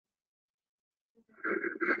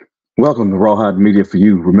Welcome to Rawhide Media for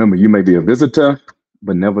you. Remember, you may be a visitor,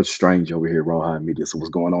 but never a stranger over here at Rawhide Media. So what's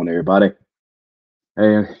going on, everybody?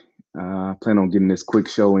 Hey, I plan on getting this quick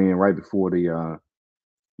show in right before the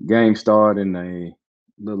game start in a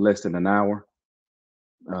little less than an hour.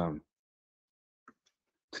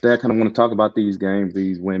 Today, I kind of want to talk about these games,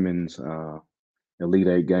 these women's Elite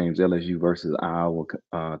Eight games, LSU versus Iowa,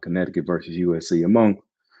 Connecticut versus USC, among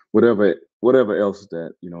whatever else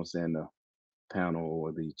that, the panel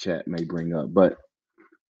or the chat may bring up. But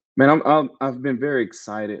man, I've been very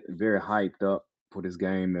excited, very hyped up for this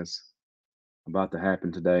game that's about to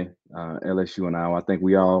happen today. LSU and Iowa. I think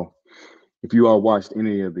if you all watched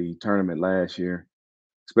any of the tournament last year,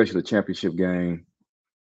 especially the championship game,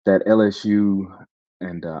 that LSU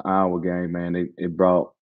and Iowa game, man, it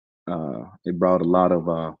brought a lot of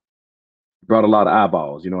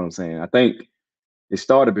eyeballs. You know what I'm saying? I think it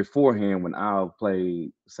started beforehand when Iowa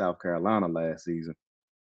played South Carolina last season,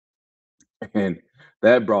 and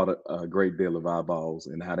that brought a great deal of eyeballs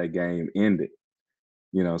in how that game ended.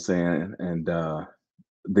 You know what I'm saying? And the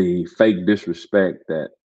fake disrespect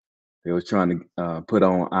that they was trying to put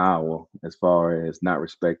on Iowa as far as not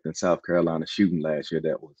respecting South Carolina shooting last year,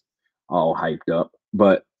 that was all hyped up.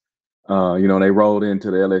 But they rolled into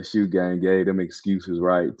the LSU game, gave them excuses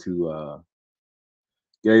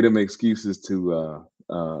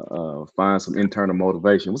to find some internal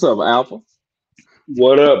motivation. What's up, Alpha?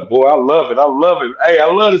 What up, boy? I love it. Hey, I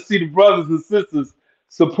love to see the brothers and sisters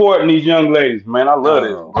supporting these young ladies, man. I love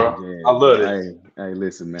this, bro. Yeah, I love this. Hey,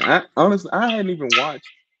 listen, man. I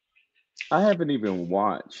haven't even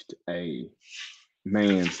watched a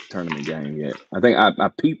men's tournament game yet. I think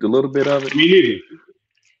I peeped a little bit of it. Me neither.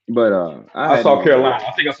 But I saw Carolina.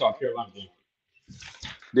 I think I saw Carolina game.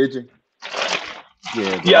 Did you?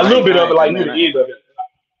 Yeah, a little bit of it, like near the end of it.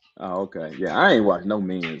 Oh, okay. Yeah, I ain't watched no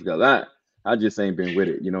men's because I just ain't been with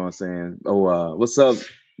it. You know what I'm saying? Oh, what's up,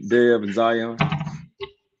 Dev and Zion?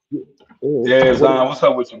 Yeah, Zion, what's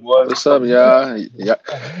up with you, boys? What's up, y'all? Yeah,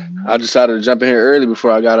 I decided to jump in here early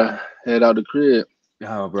before I gotta head out the crib.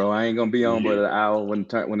 Oh, bro, I ain't gonna be on but an hour when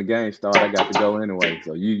the game started. I got to go anyway,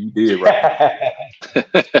 so you did right.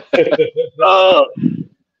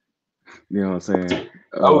 You know what I'm saying?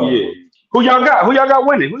 Oh yeah. Who y'all got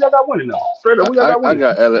winning? Now? Straight up, who y'all got winning?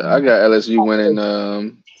 I got LSU winning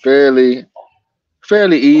fairly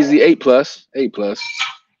easy, 8+.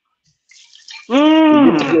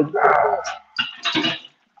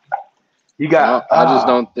 You got. I just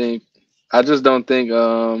don't think. I don't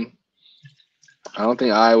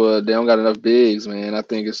think Iowa. They don't got enough bigs, man. I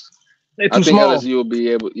think small. LSU will be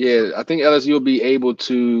able. Yeah, I think LSU will be able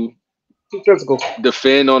to physical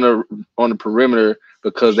defend on the perimeter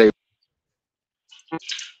because they.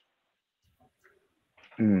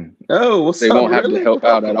 Oh, what's they up? won't have to help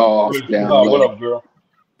out at all. What up, girl?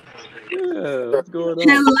 Yeah, what's going on?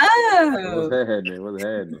 Hello. What's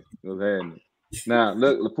happening? Now,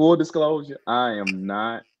 look, full disclosure, I am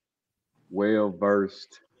not well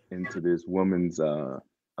versed into this women's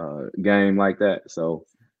game like that. So,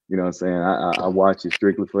 you know what I'm saying? I watch it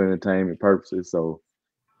strictly for entertainment purposes. So,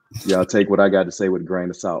 y'all take what I got to say with a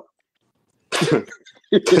grain of salt.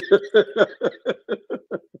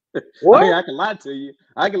 What? I mean, I can lie to you.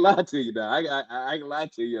 Now. I can lie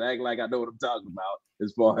to you and act like I know what I'm talking about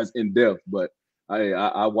as far as in depth. But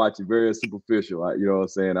I watch it very superficial. You know what I'm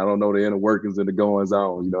saying? I don't know the inner workings and the goings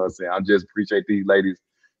on. You know what I'm saying? I just appreciate these ladies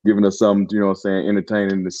giving us something, you know what I'm saying,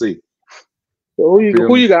 entertaining to see. So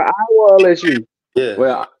who you got, Iowa or LSU? Yeah.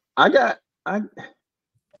 Well, I got.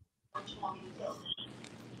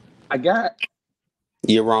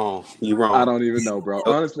 You're wrong. I don't even know, bro.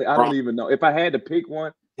 Honestly, I don't even know. If I had to pick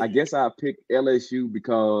one, I guess I'll pick LSU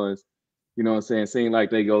because, you know what I'm saying, seem like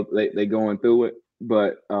they going through it.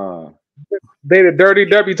 But they the dirty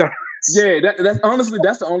debutantes. Yeah, that's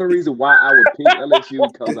the only reason why I would pick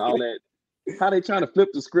LSU, because all that how they trying to flip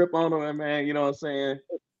the script on them, man. You know what I'm saying?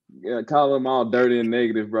 Yeah, call them all dirty and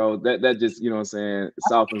negative, bro. That just, you know what I'm saying,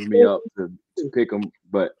 softens me up to pick them.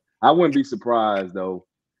 But I wouldn't be surprised though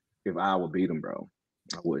if I would beat them, bro.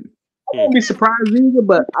 I wouldn't. I won't be surprised either,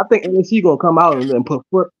 but I think LSU gonna come out and put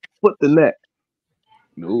foot the net.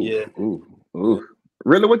 Ooh, yeah. Ooh.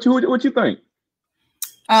 Really? What you think?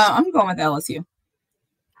 I'm going with LSU.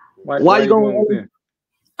 Why are you going with them?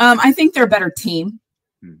 I think they're a better team.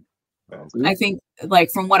 Okay. I think,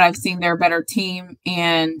 like, from what I've seen, they're a better team,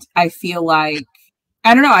 and I feel like,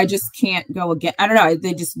 I don't know, I just can't go again. I don't know,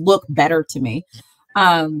 they just look better to me.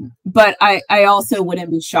 But I also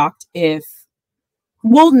wouldn't be shocked if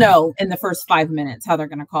we'll know in the first 5 minutes how they're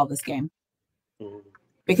going to call this game.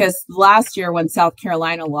 Because last year when South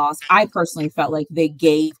Carolina lost, I personally felt like they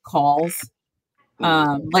gave calls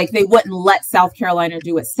Like they wouldn't let South Carolina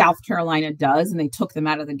do what South Carolina does, and they took them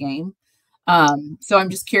out of the game. So I'm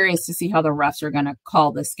just curious to see how the refs are going to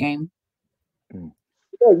call this game.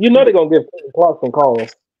 You know they're gonna give Clark some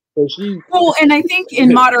calls. So she. Well, and I think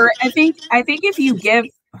I think if you give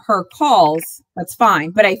her calls, that's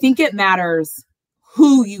fine. But I think it matters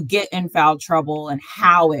who you get in foul trouble and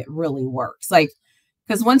how it really works. Like,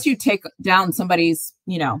 because once you take down somebody's,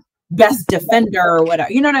 best defender or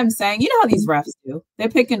whatever, you know what I'm saying? You know how these refs do. They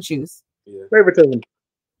pick and choose. Yeah. Favoritism.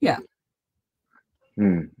 Yeah.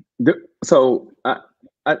 So, I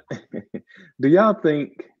do y'all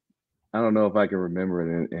think? I don't know if I can remember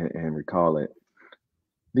it and recall it.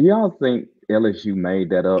 Do y'all think LSU made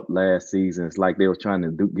that up last season? It's like they were trying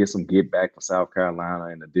to get some get back for South Carolina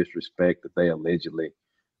and the disrespect that they allegedly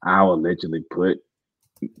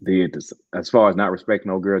did to, as far as not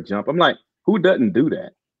respecting old girl jump. I'm like, who doesn't do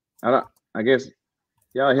that? I guess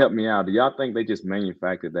y'all help me out. Do y'all think they just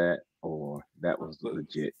manufactured that, or that was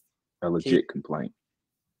a legit complaint?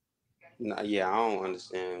 Yeah, I don't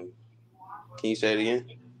understand. Can you say it again?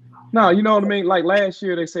 No, you know what I mean? Like last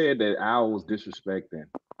year, they said that Al was disrespecting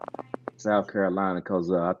South Carolina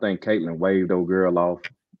because I think Caitlin waved old girl off.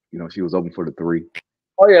 She was open for the three.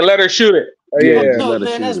 Oh yeah, let her shoot it. Oh, yeah. No,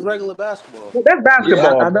 man, that's regular basketball. That's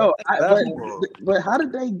basketball. Yeah, I know. Basketball. But how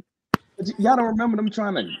did they? Y'all don't remember them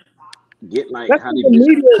trying to get like That's how they?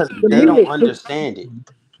 Because they don't understand it.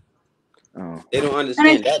 Oh. They don't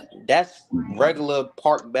understand that. That's regular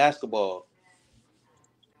park basketball.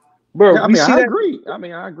 Bro, Yeah, I agree.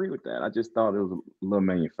 I agree with that. I just thought it was a little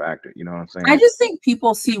manufactured. You know what I'm saying? I just think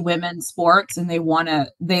people see women's sports and they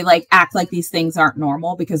like act like these things aren't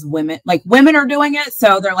normal because women are doing it.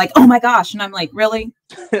 So they're like, oh my gosh. And I'm like, really?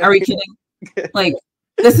 Are we kidding? Like,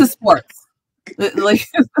 this is sports. Like,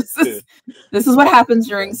 this is what happens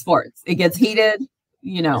during sports. It gets heated,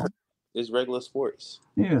 It's regular sports.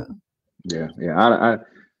 Yeah. Yeah. I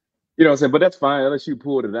you know what I'm saying? But that's fine. LSU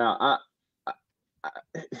pulled it out.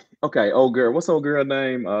 Okay, old girl. What's old girl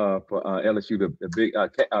name for LSU? The big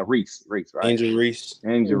Reese, right? Angel Reese.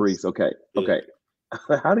 Angel Reese. Okay. Yeah. Okay.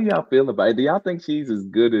 How do y'all feel about it? Do y'all think she's as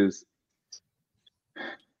good as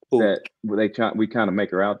that? We kind of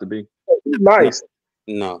make her out to be? Nice.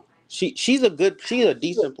 No, she's a good. She's a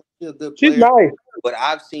decent. She's a good She's player. nice. But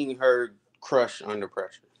I've seen her crush under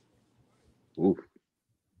pressure. Oof.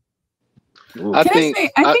 I think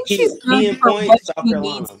she's good for what she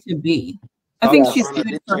needs to be. I think she's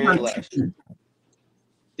good for her team.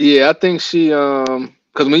 Yeah, I think she because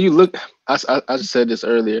when you look, I said this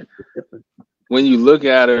earlier. When you look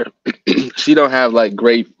at her, she don't have like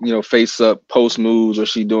great, face up post moves, or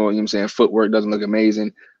she doing, I'm saying, footwork doesn't look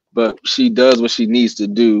amazing, but she does what she needs to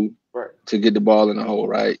do to get the ball in the hole,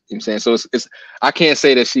 right? I'm saying, so it's I can't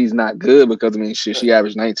say that she's not good because she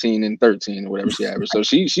averaged 19 and 13 or whatever she averaged. So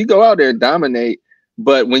she go out there and dominate,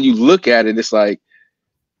 but when you look at it, it's like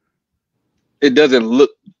it doesn't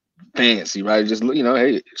look fancy, right? Just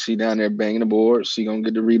hey, she down there banging the board. She gonna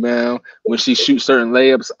get the rebound. When she shoots certain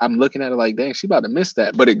layups, I'm looking at her like, dang, she about to miss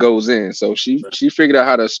that, but it goes in. So she figured out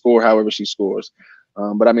how to score however she scores.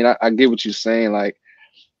 But I get what you're saying. Like,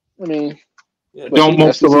 don't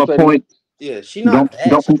most of her points. Yeah, she's not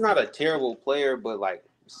bad. She's not a terrible player, but like,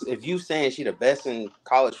 if you saying she the best in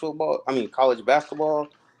college basketball,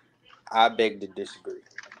 I beg to disagree.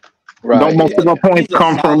 Right. Don't most of her points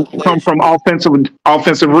come from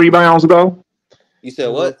offensive rebounds though? You said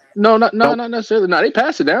what? No, not necessarily. No, they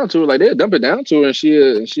pass it down to her. Like they'll dump it down to her, and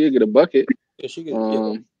she'll get a bucket. Yeah, she get.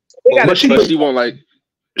 But she won't like.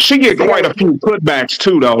 She get quite a few putbacks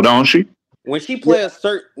too, though, don't she? When she plays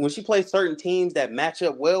certain teams that match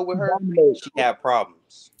up well with her, she have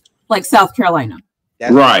problems. Like South Carolina.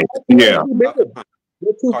 Right. Yeah.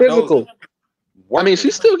 They're too physical.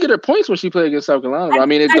 She still get her points when she plays against South Carolina.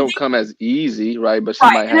 It don't come as easy, right? But she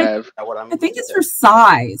might have. I think it's her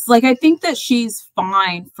size. Like, I think that she's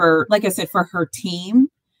fine for, like I said, for her team.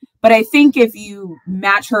 But I think if you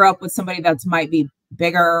match her up with somebody that might be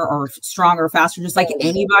bigger or stronger, faster, just like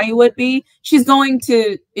anybody would be, it's going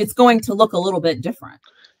to look a little bit different.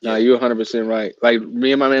 No, you're 100% right. Like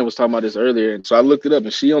me and my man was talking about this earlier, and so I looked it up,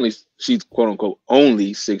 and she's quote unquote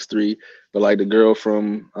only 6'3", but like the girl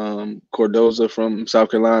from Cordoza from South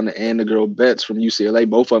Carolina and the girl Betts from UCLA,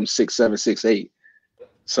 both of them 6'7", 6'8".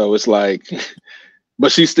 So it's like,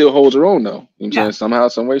 but she still holds her own though. You know what I'm saying? Somehow,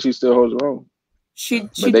 some way, she still holds her own.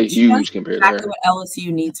 But they huge compared to her. Exactly what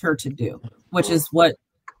LSU needs her to do, which is what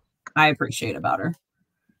I appreciate about her.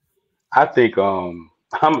 I think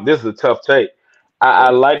this is a tough take.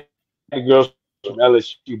 I like the girls from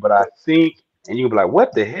LSU, but I think, and you'll be like,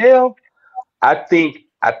 what the hell? I think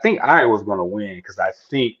Iowa's gonna win because I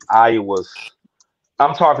think Iowa's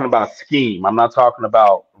I'm talking about scheme. I'm not talking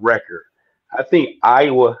about record. I think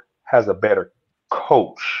Iowa has a better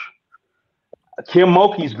coach. Kim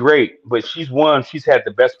Mulkey's great, but she's had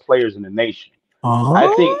the best players in the nation. I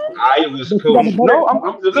think Oh, Iowa's but you got a coach. better.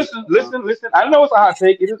 No, listen. I know it's a hot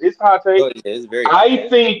take. It's a hot take. Oh yeah, it's very hot.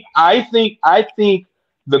 I think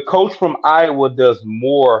the coach from Iowa does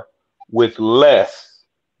more with less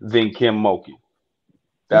than Kim Mulkey.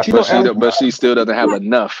 But That's you a know, fact. But she still doesn't have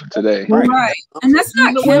enough today. Right. Right. And that's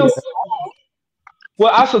not Well,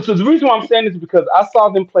 Kim's. so the reason why I'm saying this is because I saw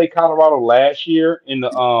them play Colorado last year in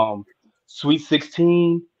the Sweet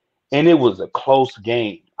 16, and it was a close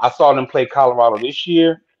game. I saw them play Colorado this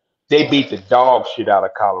year. They beat the dog shit out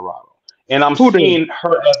of Colorado, and I'm who did? seeing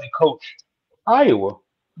her as a coach. Iowa.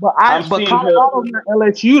 I'm But seeing her, Colorado's not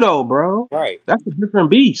LSU though, bro. Right. That's a different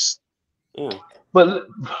beast. Yeah. but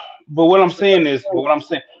what I'm saying is,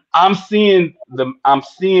 I'm seeing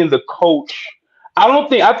the coach.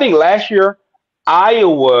 I think last year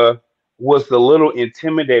Iowa was a little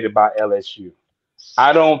intimidated by LSU.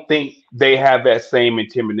 I don't think they have that same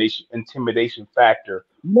intimidation factor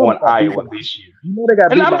You know on they got beat by. Iowa this year. You know they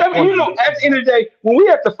got And beat by 20. at the end of the day, when we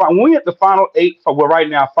at the final eight, well, right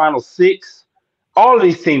now, final six, all of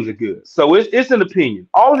these teams are good. So it's an opinion.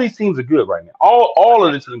 All of these teams are good right now. All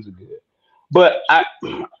of the teams are good. But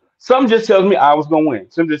something just tells me I was gonna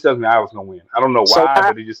win. Something just tells me I was gonna win. I don't know So, why,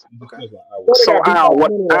 but it just Okay. feels like I They was. so got beat by Al,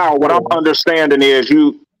 20 what I'm last year. understanding is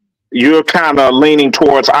you're kind of leaning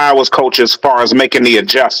towards Iowa's coach as far as making the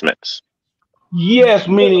adjustments. Yes,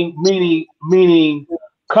 meaning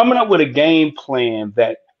coming up with a game plan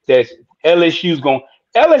that LSU's going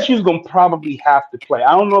LSU's going to probably have to play.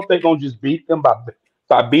 I don't know if they're going to just beat them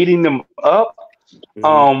by beating them up.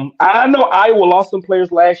 Hmm. I know Iowa lost some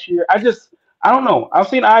players last year. I don't know. I've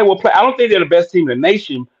seen Iowa play. I don't think they're the best team in the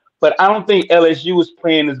nation, but I don't think LSU is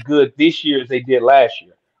playing as good this year as they did last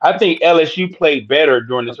year. I think LSU played better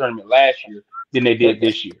during the tournament last year than they did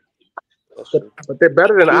this year. That's But, true. but they're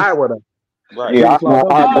better than It's Iowa though. Right. Yeah, Clark,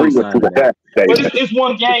 I'm I just agree with you co-signing with that. that But statement. it's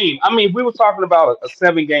one game. I mean, if we were talking about a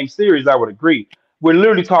 7 game series, I would agree. We're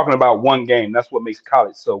literally talking about one game. That's what makes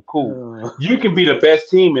college so cool. Uh, You can be the best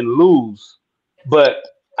team and lose, but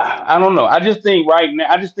I don't know. I just think right now,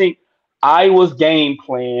 I just think Iowa's game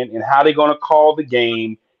plan and how they're going to call the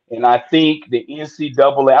game. And I think the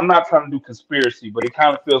NCAA, I'm not trying to do conspiracy, but it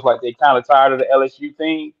kind of feels like they're kind of tired of the LSU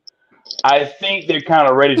thing. I think they're kind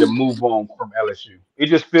of ready to move on from LSU. It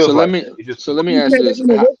just So feels let like me that. It just so feels let like me You ask you can't this: even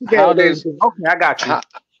how investigate does then. Okay, I got you. how,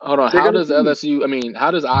 hold on? They're How gonna does see. LSU? I mean,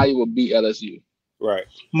 how does Iowa beat LSU? Right.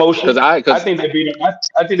 Because motion. I because think they beat him.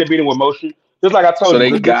 I think they beat him with motion. Just like I so told you,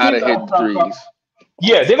 they the gotta teams that hit I'm the trying to talk. threes.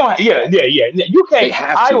 Yeah, they're gonna. Yeah. You They can't.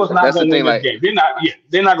 have to. Iowa's not That's the gonna win thing. this Like game. They're not. Yeah,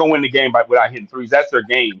 they're not gonna win the game without hitting threes. That's their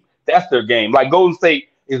game. That's their game. Like Golden State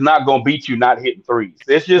is not gonna beat you not hitting threes.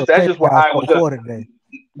 So That's take just what guys Iowa for the does. quarter today.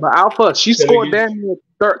 But Alpha, she Say it scored again. damn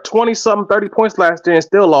near 20 something, 30 points last year and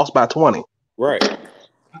still lost by 20. Right.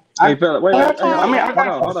 I, hey, fella, wait, I, hey, I mean, I hold got on,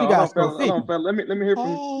 you. Oh, hold she on, hold got on, to score fella, hold 50. on, fella. Let me hear from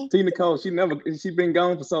Hey, Tina Cole. She been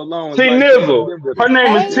gone for so long. It's T like she ain't even Nizzle. been with Her us.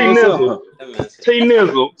 name is hey T What's y'all. Nizzle. up? That man said- T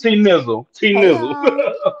Nizzle. T Nizzle. T Hey Nizzle.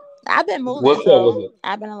 y'all. I've been moving, What's up? What's so up?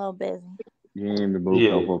 I've been a little busy. You ain't been moved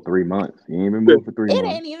Yeah. for 3 months. You ain't been moved for 3 It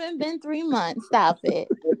months. ain't even been 3 months. Stop it.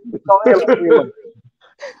 Go ahead, let me know.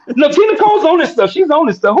 No, Tina Cole's on this stuff. She's on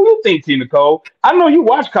this stuff. Who you think, Tina Cole? I know you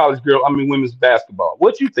watch women's basketball.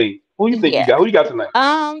 What you think? Who you think you Yeah. got? Who you got tonight?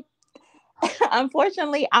 Um.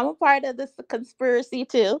 Unfortunately, I'm a part of this conspiracy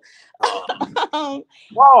too. um.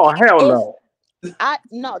 Oh, hell It's no. I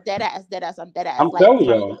no dead ass. I'm dead ass. I'm Like telling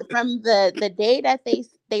y'all. from the day that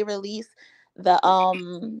they released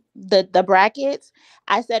the brackets,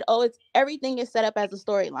 I said, oh, it's everything is set up as a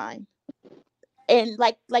storyline, and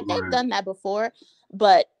like they've Right. done that before,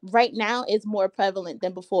 but right now it's more prevalent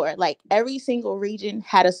than before. Like every single region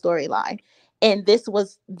had a storyline, and this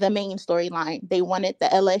was the main storyline. They wanted the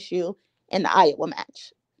LSU and the Iowa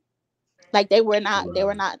match. Like they were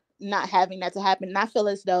not having that to happen. And I feel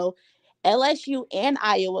as though LSU and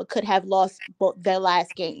Iowa could have lost both their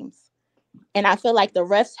last games. And I feel like the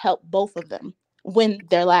refs helped both of them win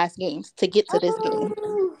their last games to get to this game.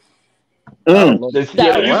 Oh, Mm. Lord. Yeah,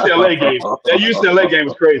 the So UCLA game. That UCLA game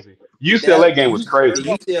was crazy. UCLA game was The crazy.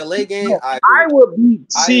 UCLA game, No, I agree. Iowa beat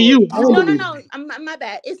Iowa, CU no, handily. my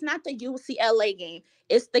bad. It's not the UCLA game.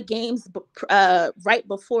 It's the games right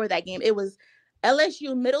before that game. It was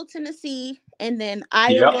LSU, Middle Tennessee, and then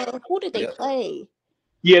Yep. Iowa. Who did they yep. play?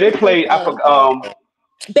 Yeah, Who they did they played. I play? forgot.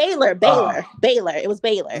 Baylor, Uh, Baylor. It was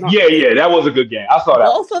Baylor. No, yeah, that was a good game. I saw that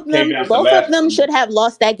one. Came down to the Both of last them few should minutes. have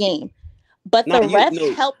lost that game. But No, the you refs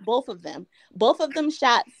no. helped both of them. Both of them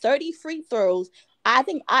shot 30 free throws I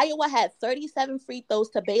think Iowa had 37 free throws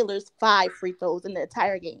to Baylor's 5 free throws in the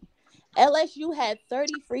entire game. LSU had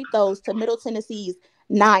 30 free throws to Middle Tennessee's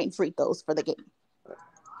 9 free throws for the game.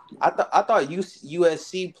 I thought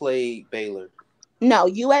USC played Baylor. No,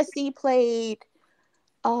 USC played.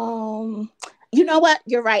 You know what?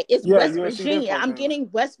 You're right. It's West USC Virginia. I'm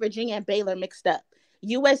getting West Virginia and Baylor mixed up.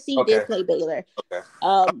 USC did play Baylor.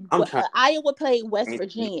 Okay. Iowa played West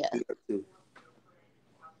Virginia. Okay.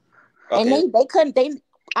 And they couldn't.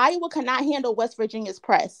 Iowa could not handle West Virginia's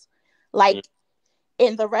press. Like,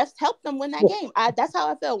 and the rest helped them win that game. That's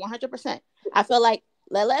how I feel. 100%. I feel like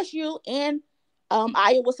LSU and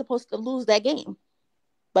Iowa was supposed to lose that game,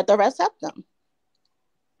 but the rest helped them.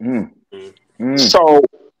 So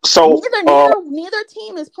neither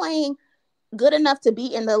team is playing good enough to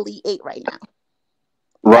be in the Elite Eight right now.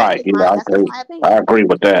 Right. I agree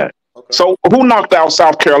with that. Okay. So who knocked out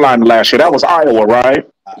South Carolina last year? That was Iowa, right?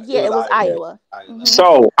 Yeah, it was Iowa. Mm-hmm.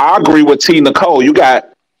 So I agree with T. Nicole. You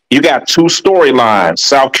got two storylines: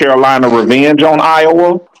 South Carolina revenge on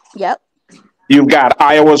Iowa. Yep. You've got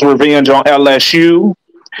Iowa's revenge on LSU.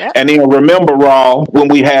 Yep. And then remember, Raw, when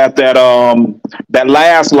we had that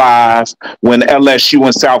last live when LSU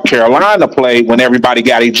and South Carolina played, when everybody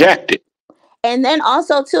got ejected. And then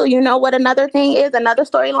also, too, you know what another thing is, another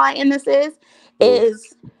storyline in this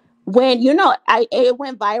is when, it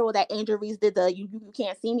went viral that Angel Reese did the you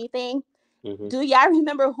can't see me thing. Mm-hmm. Do y'all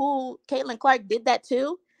remember who Caitlin Clark did that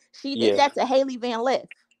to? She did that to Haley Van Lith.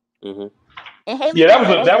 Mm-hmm. And Haley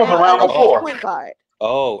that was around before. Point guard.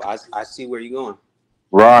 Oh, I see where you're going.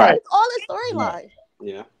 Right. That's all the storyline.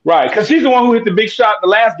 Yeah. Right, because she's the one who hit the big shot the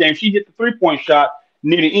last game. She hit the 3-point shot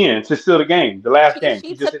near the end to seal the game. The last game.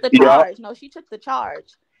 She took the charge. No, she took the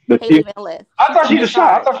charge. I thought she hit the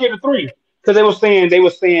shot. I thought she hit the 3. Because they were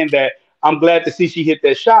saying that I'm glad to see she hit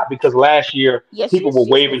that shot because last year people were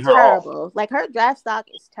waving her terrible. off. Like her draft stock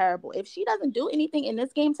is terrible. If she doesn't do anything in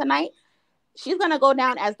this game tonight, she's gonna go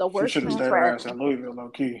down as the worst transfer. She should have stayed her ass at Louisville, low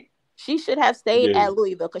key. She should have stayed at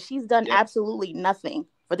Louisville because she's done absolutely nothing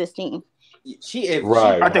for this team.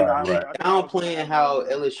 I think downplaying how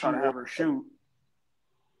LSU trying to have her shoot.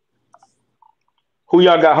 Who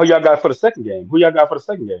y'all got for the second game?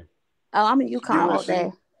 Oh, I'm in UConn all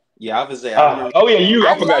day. Yeah, I was there. I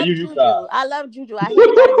forgot you. UConn. I love Juju. I hate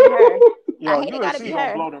it gotta be her. I hate it gotta be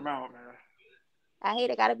her. Blow them out, man. I hate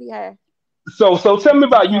it gotta be her. So tell me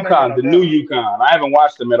about UConn, the new UConn. I haven't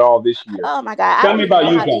watched them at all this year. Oh my God! Tell me about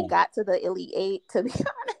UConn. How they got to the Elite Eight, to be honest.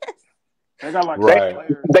 They got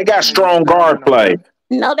they got strong guard play.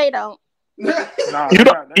 No, they don't. You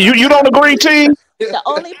don't agree, T? The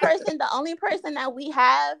only person that we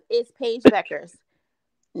have is Paige Beckers.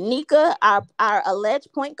 Nika, our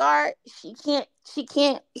alleged point guard, she can't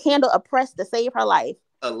handle a press to save her life.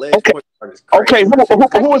 Alleged point guard is crazy. Okay,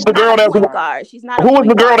 who is the girl that's She's not. Who is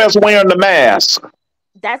the girl that's wearing the mask?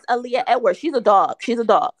 That's Aaliyah Edwards. She's a dog.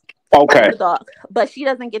 Okay. She's a dog, but she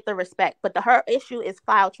doesn't get the respect. But her issue is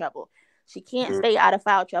foul trouble. She can't stay out of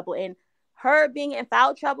foul trouble, and her being in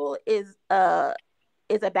foul trouble is a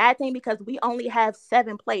bad thing because we only have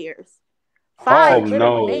 7 players. 5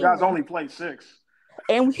 You guys only play 6.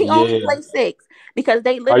 And we only play 6 because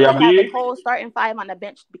they literally have a whole starting 5 on the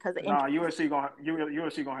bench because of injury. USC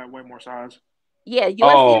gonna have way more size. Yeah,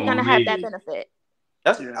 USC is gonna have that benefit.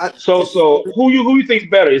 So who you think's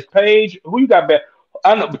better? Is Paige? Who you got better?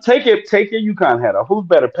 I know, but take your UConn hat off. Who's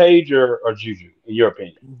better, Paige or Juju, in your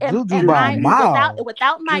opinion?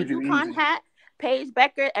 Without my UConn hat, Paige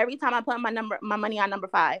Becker. Every time I put my money on number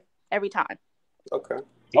 5, every time. Okay.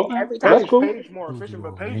 Every time. That's cool. Paige more efficient,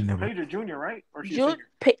 but Paige a junior, right? Or she's a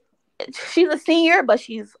senior? She's a senior, but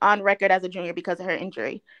she's on record as a junior because of her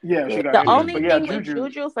injury. Yeah, she got the only thing with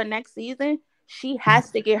Juju for next season, she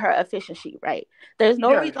has to get her efficiency right. There's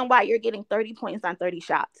no reason why you're getting 30 points on 30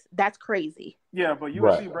 shots. That's crazy. Yeah, but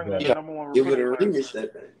USC bringing that number 1 recruiting class.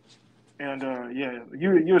 And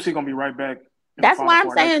USC gonna be right back. That's why I'm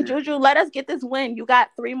saying, Juju, let us get this win. You got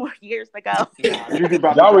 3 more years to go.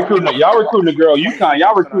 Y'all recruiting a girl. UConn.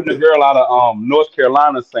 Y'all recruiting a girl out of North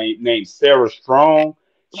Carolina named Sarah Strong.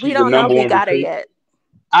 We don't know if we got her yet.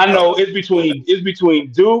 I know it's between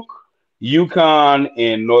Duke, UConn,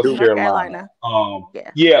 and North Carolina.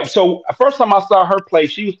 So first time I saw her play,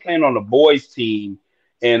 she was playing on the boys team,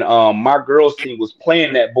 and my girls team was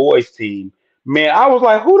playing that boys team. Man, I was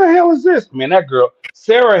like, who the hell is this? Man, that girl,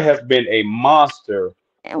 Sarah, has been a monster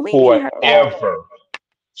forever.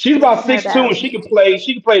 She's about 6'2", and she can play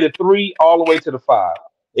the 3 all the way to the 5.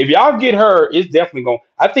 If y'all get her, it's definitely going.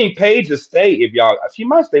 I think Paige will stay she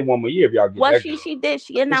might stay 1 more year if y'all get that. Well, she did.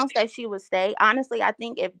 She announced that she would stay. Honestly, I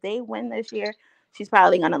think if they win this year, she's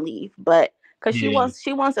probably gonna leave. But because she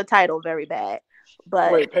wants a title very bad.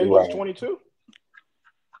 But Wait, Peyton's 22?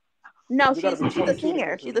 no, You got to be she's a 22 to senior.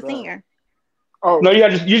 get to She's the a draft. senior. Oh, No, you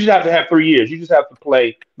just have to have 3 years. You just have to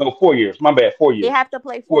play 4 years. My bad, 4 years. They have to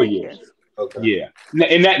play 4 4 years. years. Okay. Yeah.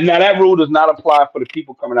 And that rule does not apply for the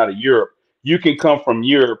people coming out of Europe. You can come from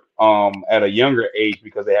Europe at a younger age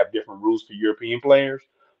because they have different rules for European players.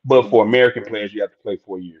 But for American players, you have to play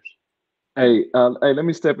 4 years. Hey, let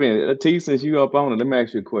me step in. T, since you up on it, let me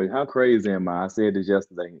ask you a question. How crazy am I? I said this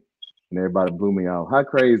yesterday, and everybody blew me off. How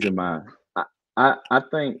crazy am I? I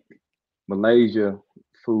think Malaysia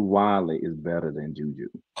Fu Wiley is better than Juju.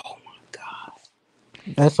 Oh my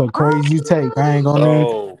god. That's a crazy take. I ain't gonna even.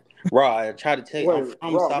 Oh, Raw. I tried to tell you, I'm wait,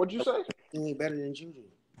 from Rob, South. what'd you say? He ain't better than Juju.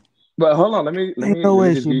 But hold on, let me Ain't no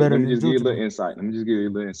way just she better than give you a Juju. little insight. Let me just give you a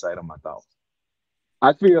little insight on my thoughts.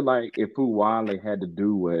 I feel like if Fu Wiley had to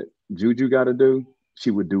do what Juju got to do, she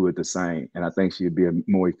would do it the same, and I think she'd be a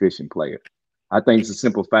more efficient player. I think it's a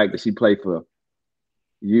simple fact that she played for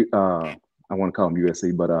you. I want to call him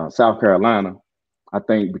USC, but South Carolina. I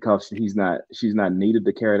think because she's not needed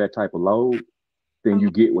to carry that type of load, then you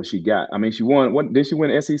get what she got. I mean, she won. What did she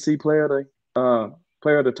win? SEC player of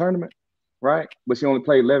the tournament, right? But she only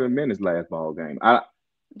played 11 minutes last ball game.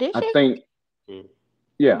 Did I she? think, Mm.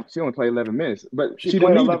 yeah, she only played 11 minutes, but She she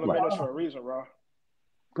didn't played need to 11 play. minutes for a reason, Rob.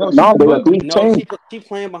 Bro, No, they're a but deep No, team. she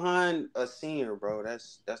playing behind a senior, bro.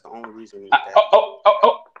 That's the only reason Uh, that.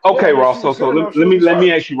 Okay, Yeah, and if Raw. she So was good enough, let she'll me be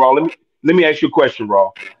starting. ask you, Raw. Let me ask you a question,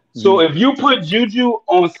 Raw. So mhm. if you put Juju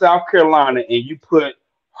on South Carolina and you put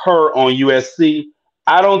her on USC,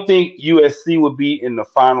 I don't think USC would be in the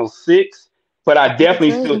final six, but I I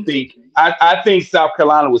definitely still agree. think I think South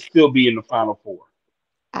Carolina would still be in the final four.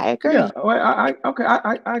 I Yeah, agree. well, okay, That's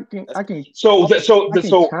I can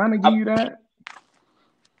So kind of give you that.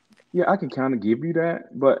 Yeah, I can kind of give you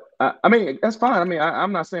that, but I mean that's fine. I mean,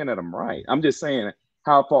 I'm not saying that I'm right. I'm just saying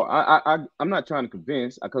how far. I'm not trying to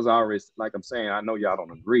convince because I already, like I'm saying, I know y'all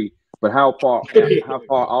don't agree, but how far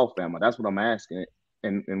off am I? That's what I'm asking,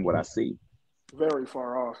 and what I see. Very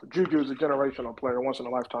far off. Juju is a generational player, once in a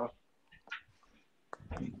lifetime.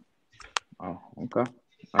 Oh, okay, all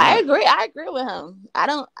I right. agree. I agree with him. I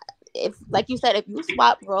don't. If, like you said, if you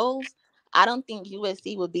swap roles, I don't think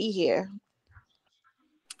USC would be here.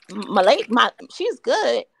 Malay, she's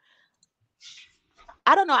good.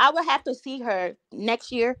 I don't know. I would have to see her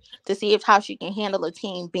next year to see if how she can handle a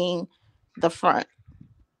team being the front.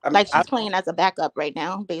 I, Like I she's playing as a backup right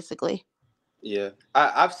now, basically. yeah.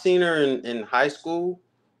 I've seen her in high school,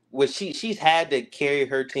 which she's had to carry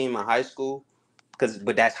her team in high school,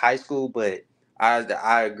 but that's high school. But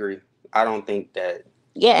I agree. I don't think that.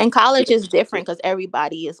 Yeah, and college is different because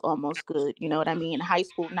everybody is almost good. You know what I mean? In high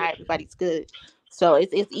school, not everybody's good, so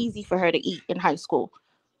it's easy for her to eat in high school.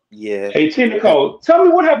 Yeah. hey, Tina I, Nicole, tell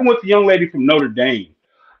me what happened with the young lady from Notre Dame.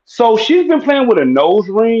 So she's been playing with a nose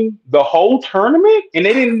ring the whole tournament, and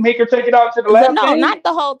they didn't make her take it out to the last No, game. not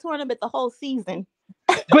the whole tournament, the whole season.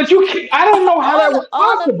 But I don't know how that was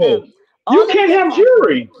All of possible. them, You all of can't them have had them.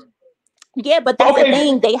 jury. Yeah, but that's the Okay.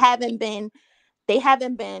 thing. They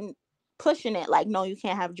haven't been pushing it like, no, you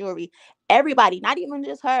can't have jewelry. Everybody, not even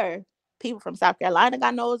just her. People from South Carolina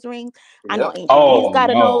got nose rings. I know yep. Angel Reese Oh got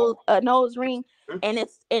no. a nose ring, and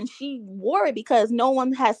she wore it because no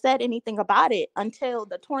one has said anything about it until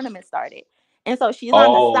the tournament started. And so she's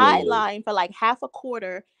on the Oh. sideline for like half a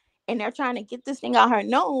quarter, and they're trying to get this thing out her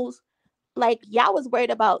nose. Like y'all was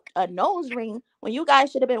worried about a nose ring when you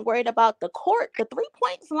guys should have been worried about the court. The 3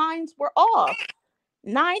 points lines were off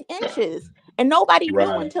 9 inches, and nobody knew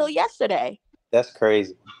Right. until yesterday. That's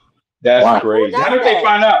crazy. That's Like, Wow. who crazy. How does did they that?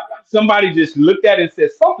 find out? Somebody just looked at it and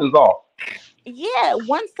said something's off. Yeah,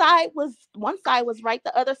 one side was right,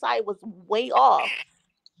 the other side was way off.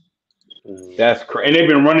 Mm. That's crazy. And they've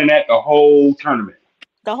been running that the whole tournament.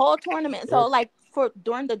 The whole tournament. Yeah. So like for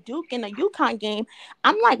during the Duke and the UConn game,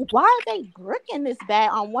 I'm like, why are they bricking this bad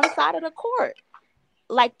on one side of the court?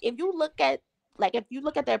 Like if you look at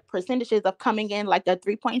their percentages of coming in, like their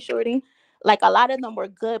 3 point shooting, like a lot of them were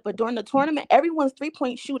good, but during the tournament, everyone's 3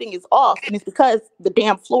 point shooting is off, and it's because the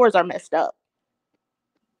damn floors are messed up.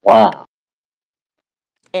 Wow.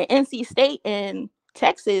 And NC State and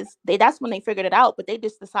Texas, that's when they figured it out, but they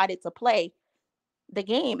just decided to play the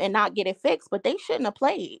game and not get it fixed. But they shouldn't have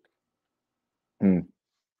played. Mm,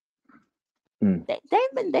 mm.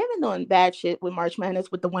 They've been doing bad shit with March Madness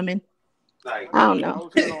with the women. Like, I don't Yeah, I know.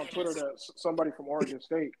 was hearing on Twitter that somebody from Oregon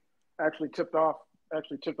State actually tipped them off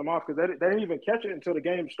because they didn't even catch it until the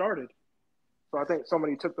game started. So I think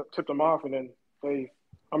somebody tipped them off, and then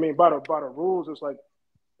I mean, by the rules, it's like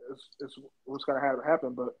it's what's gonna have to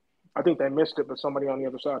happen. But I think they missed it, but somebody on the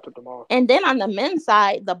other side tipped them off. And then on the men's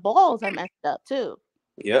side, the balls are messed up too.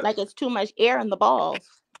 Yep. Like it's too much air in the balls.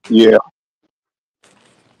 Yeah.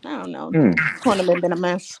 I don't know. Hmm. Tournament been a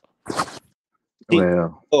mess.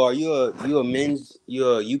 Well, Oh, are you a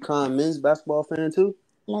UConn men's basketball fan too?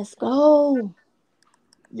 Let's go.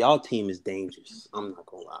 Y'all team is dangerous. I'm not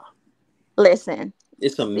gonna lie. Listen.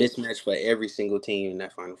 It's a mismatch for every single team in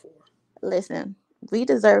that Final Four. Listen. We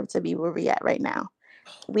deserve to be where we at right now.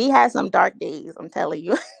 We had some dark days, I'm telling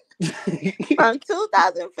you. From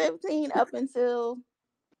 2015 up until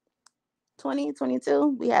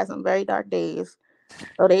 2022, we had some very dark days.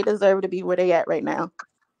 So they deserve to be where they at right now.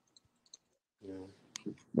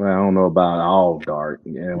 well, I don't know about all dark.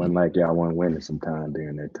 Yeah, when like y'all won winning some time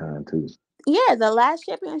during that time too. Yeah, the last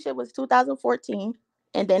championship was 2014,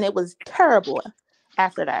 and then it was terrible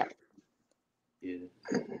after that. Yeah.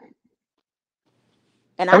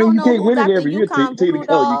 And I I mean, don't you know can't who win it got the every year. UConn T the voodoo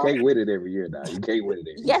color, you doll. can't win it every year now. You can't win it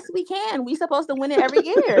every Yes, we can. We supposed to win it every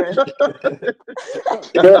year.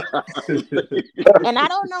 year. And I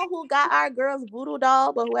don't know who got our girls voodoo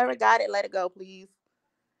doll, but whoever got it, let it go, please.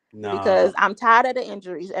 Nah. Because I'm tired of the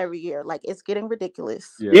injuries every year. Like, it's getting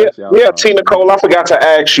ridiculous. Yeah, Yeah, that's y'all yeah, T. problem. Nicole, I forgot to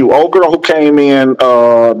ask you. Old girl who came in,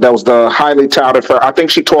 that was the highly touted for. I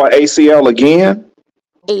think she tore ACL again.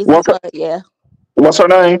 AZ What's her, Fudd, yeah. what's her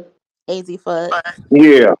name? AZ Fudd.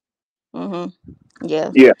 Yeah,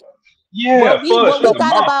 Yeah. yeah. Yeah, Fudge, she's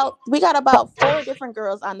We a got about 4 different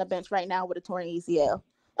girls on the bench right now with a torn ACL.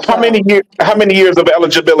 How many So How many years of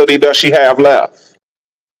eligibility does she have left?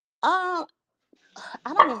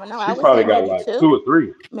 I don't even know. I She would say probably got maybe like 2. 2 or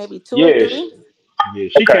 3. Maybe 2 or Yeah, 3.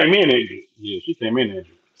 she Okay, came in injured. Yeah, she came in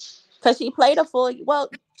injured. Because she played a full. Well,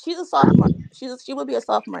 she's a sophomore. She will be a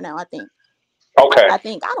sophomore now. I think. okay. I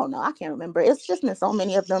don't know. I can't remember. It's just been so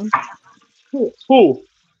many of them Who?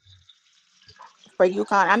 for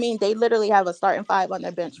UConn. I mean, they literally have a starting 5 on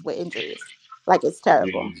their bench with injuries. Like, it's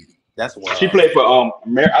terrible. Yeah. That's She wild. played for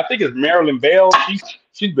I think it's Marilyn Bell.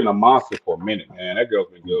 She's been a monster for a minute, man. That girl's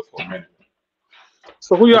been good for a minute.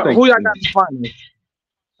 So who I y'all think who y'all got in the finals?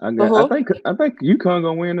 For who? I think UConn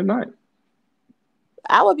gonna win tonight.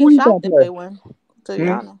 I would be Who you gonna shocked if play? they win. To be Hmm?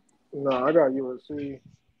 honest. No, I got USC.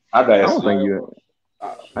 I I got don't think SC. Iowa. you.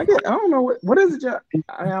 I don't know what is it.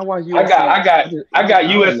 I watch I got USC. I got I got I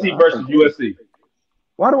don't know. USC I versus think USC.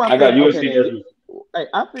 why do I I got feel okay? USC Then versus. hey,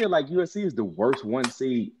 I feel like USC is the worst 1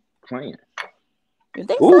 seed playing. You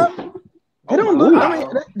think Ooh, so? They oh don't I look. I think mean,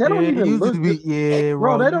 wow. so. they Yeah, don't it even used to look be. good, Yeah,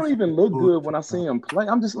 bro. Raw They don't used even look good when I see them play.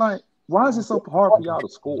 I'm just like, why is it so hard for y'all to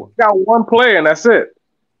score? Got one player and that's it.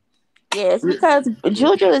 Yeah, it's because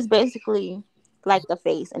Juju is basically like the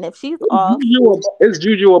face, and if she's off, It's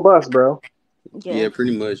Juju or bust, bro. yeah. Yeah,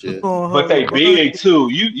 pretty much. Yeah. on But her they run. big too.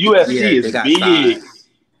 Yeah, USC they is got big, size.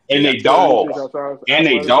 They and got they Yeah, size. USC dogs, got size, and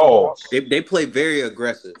they athleticism, yep. dogs. They play very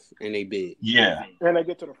aggressive and they big. Yeah, And they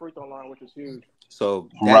get to the free throw line, which is huge. So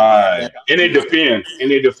right. that And they yeah. defend,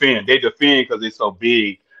 They defend because they're so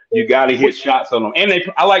big. You got to hit shots on them. And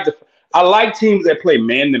I like teams that play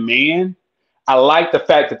man to man. I like the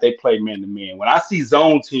fact that they play man to man. When I see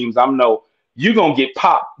zone teams, I know you're gonna get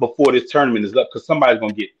popped before this tournament is up because somebody's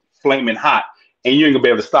gonna get flaming hot, and you ain't gonna be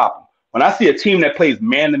able to stop them. When I see a team that plays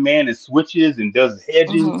man to man and switches and does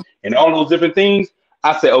hedging Mm-hmm. and all those different things,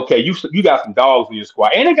 I say, okay, you got some dogs in your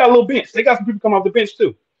squad, and they got a little bench. They got some people come off the bench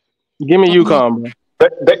too. Give me Mm-hmm. UConn, bro.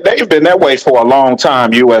 They've been that way for a long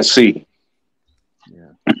time. USC. Yeah,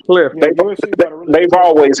 Cliff. Yeah, USC got a really good They've coach.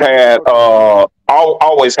 always had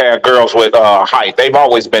always had girls with height. They've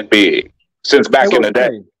always been big since Hey, back in what's the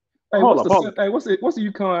day. what's Hold the up. what's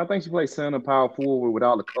the UConn? I think she plays center, power forward with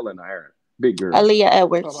all the color in her hair. Big girl. Aaliyah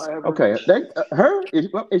Edwards. Everett. Okay, her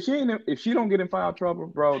if she don't get in foul trouble,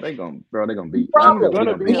 bro, they gonna beat. I She's know they gonna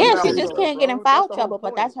gonna be beat in Yeah, foul she USC, just bro. trouble, can't get in bro. That's foul the whole trouble, but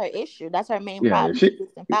point. that's her issue. That's her main Yeah, problem. if She she,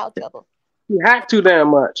 gets in foul trouble. He hacked too damn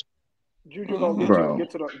much, Juju gonna Mm-hmm. bro,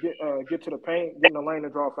 get to the paint, get in the lane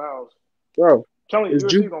and draw fouls. bro. Telling It's you,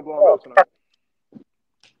 USC Juju. gonna blow them out tonight.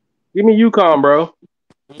 Give me UConn, bro.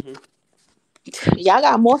 Y'all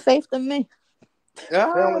got more faith than me. They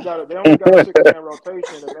only got a 6-man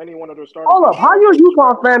rotation. If any one of their starters Hold get up. How hurt, you they a be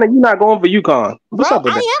UConn scrapped. fan and you not going for UConn? Bro, What's up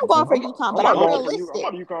with that? I am going for Bro? UConn, I'm but not I'm going for you. I'm realistic.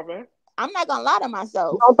 not a UConn fan. I'm not gonna lie to No,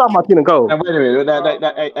 myself. I'm talking about Tina Cole. Now, wait a minute.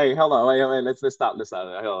 No. Hey, hold on. Wait, let's stop this. Hold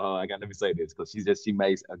on. Let me say this because she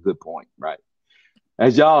made a good point, right?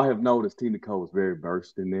 As y'all have noticed, Tina Cole is very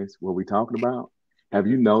versed in this. What we talking about? Have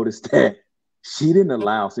you noticed that she didn't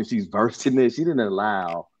allow, since she's versed in this, she didn't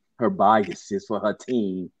allow her biases for her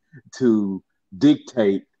team to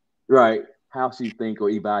dictate, right, how she think or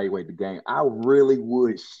evaluate the game. I really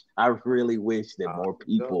wish that more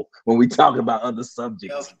people, when we talk about other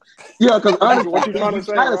subjects, because honestly, What you trying to you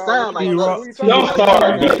say, kind of Rob? sound like Who us. you talking Don't about?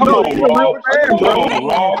 start. Yeah, Come on, you a Raw. real fan, Come bro. on, You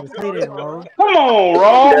Raw. have to say that, bro. Come on,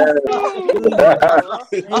 Raw.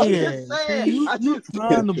 I'm Yeah. just saying. See, you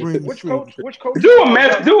trying to bring Which shit. coach? Which coach? Do a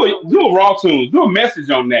mess. Do a Raw tunes. Do a message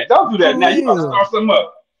on that. Don't do that For now. You about to real. start something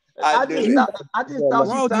up. I knew just it. thought she Raw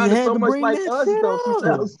just sounded had so to much bring like that us, shit though. She up.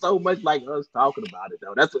 sounds so much like us talking about it,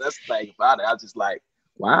 though. That's the thing about it. I was just like,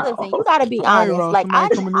 wow. Listen, you gotta be All right, honest. Ross, Like somebody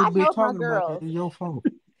I coming this bitch know my talking about that. girls. It's your fault.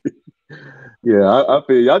 Yeah, I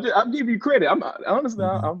feel you. I'll give you credit. Honestly,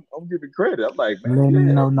 I'm giving you credit. I'm like, man,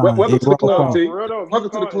 yeah. No. Welcome It's to the Ross' club, fault. T. For real though, Welcome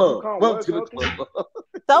to the club. UConn Welcome was to the healthy. club.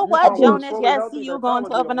 So what, UConn was Jonas? fully Yes, healthy. you They'd going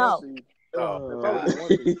probably be a 1 12-0. seed. Oh They'd God. probably be a 1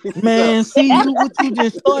 seed. Man, see you what you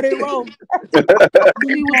just started, Ross.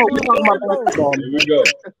 See what We you talking about started, bro. basketball, Here man. we go.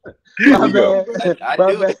 Here My we go. bad. I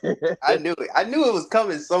My knew it. bad. I knew it. I knew it was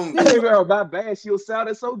coming. Some. Hey, bro, my bad. She was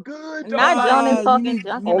sounding so good, Not dog. Jonas You talking need,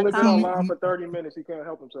 junk in the Only been comments. online for 30 minutes. He can't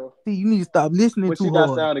help himself. see, you need to stop listening But she too not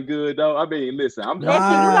hard. sounding good, though. I mean, listen, I'm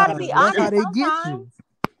Listen, you gotta Nah, be that's how honest they get sometimes. you.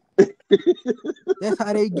 That's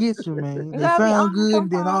how they get you, man. You They gotta be sound honest good,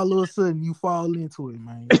 and then sometimes. all of a sudden you fall into it,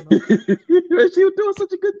 man. She was doing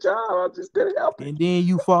such a good job. I just couldn't help it. And then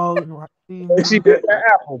you fall. Right, And she bit that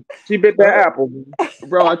apple. She bit that apple.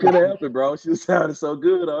 Bro, I couldn't help it, bro. She was sounding so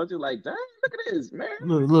good. I was just like, dang, look at this, man.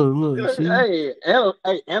 Look. See? Hey,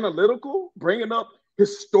 analytical, bringing up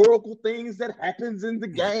historical things that happens in the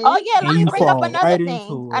game. Oh yeah, And let me you bring up fall another right thing.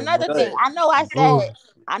 into it. Another Go thing. ahead.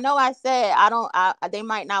 I know I said they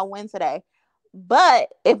might not win today. But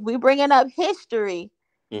if we bringing up history,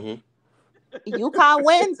 UConn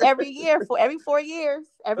wins every year for every 4 years,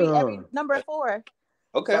 every number 4.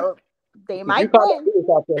 Okay. So they You might talking win. to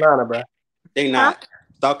South Carolina, bro. They not.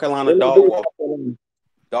 South Carolina They not dog doing walk. South Carolina.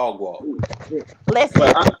 Dog walk. Listen,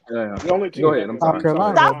 The only team Go ahead. I'm that can sorry. beat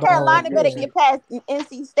Carolina, South Carolina better yeah. get past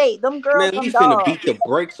NC State. Them girls, Man, we them finna dogs. beat the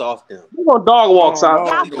brakes off them. We gonna dog walk No, South.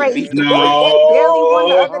 Y'all We gonna crazy. beat the They brakes. barely won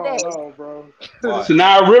the No. other I don't day. know, bro. Watch.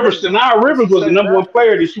 Sanaa Rivers was the NC number one State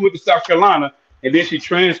player. That she went to South Carolina, and then she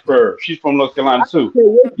transferred. She's from North Carolina too.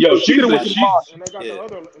 Yo, She could have went to the Mars. she's and they got Yeah. the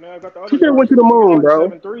other. And they got the She other could have dog went to too. the She was moon, like bro.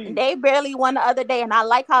 7'3". They barely won the other day, and I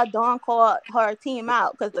like how Dawn called her team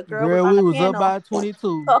out because the girl was Girl, on we the was up panel by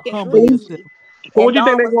 22. talking Humble grease, yourself. So what and do you think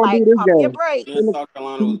Dawn they're was gonna do like, this "Pump your game? brakes." And South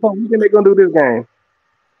Carolina was What do you think they're gonna do this game?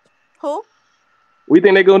 Who? We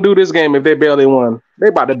think they're gonna do this game if they barely won. They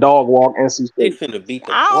about to dog walk NC they State. finna beat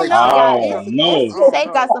the I don't brakes know, off. y'all. oh NC no.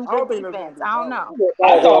 State got some I don't good think that's gonna defense. be I don't close. know.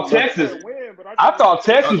 I thought I think Texas. they'll win, but I thought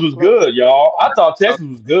Texas was good, y'all. I thought Texas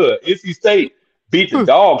was good. NC State beat the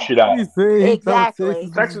dog shit out. He said he thought Texas Exactly.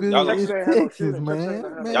 was Texas good. Y'all It's ain't have no Texas, shooting. Texas ain't man.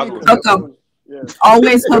 gonna have Man, Y'all no gonna shooting. Hook 'em. Yeah.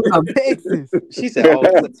 Always hook them. Texas. She said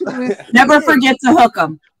always. Never forget to hook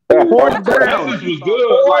them. Horns down. Texas was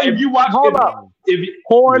good. Like if you watch, Hold up. if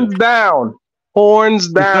Horns down. Horns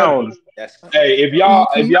down. That's hey, if y'all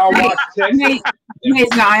watch Texas, Hey,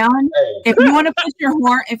 Zion. hey, If you want to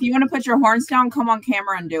put your horns down, come on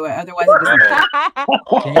camera and do it. Otherwise, it doesn't.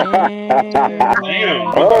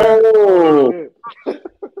 damn, Oh.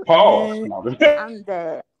 pause. I'm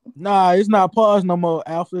dead. Nah, it's not pause no more.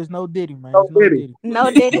 Alpha is no Diddy, man. No It's no Diddy. Diddy.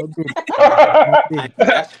 No Diddy. No Diddy. No Diddy.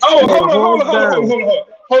 That's Oh, Horns down.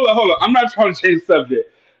 hold on. I'm not trying to change the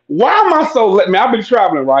subject. Why am I so? Man, I've been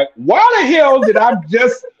traveling, right? Why the hell did I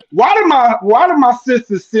just? Why did my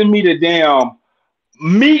sisters send me the damn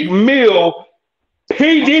Meek Mill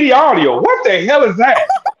P Diddy audio? What the hell is that?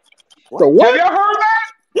 So what? Have y'all heard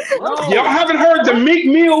that? no, Y'all haven't heard the Meek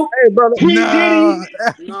Mill Hey, brother. P Diddy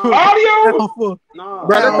no, audio? Alpha. no.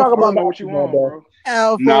 Bro, let's Alpha. talk I about don't know what you want, basketball, bro.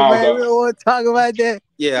 Alpha, No, man. dog. We don't want to talk about that.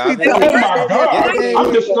 Yeah, We I've been talking Oh about my that god! yesterday.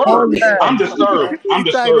 I'm disturbed. Horns I'm down. disturbed. I'm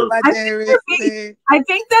We talking disturbed. about I that think yesterday.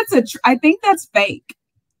 I think that's fake.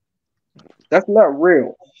 That's not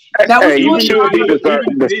real. That was Hey, you going should be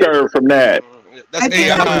on. disturbed from that. That's I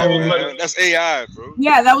AI, think- man. That's AI, bro.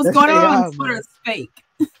 Yeah, that was That's going on AI, Twitter. man. It's fake.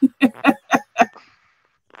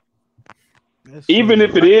 Even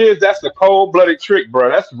if it is, that's a cold-blooded trick, bro.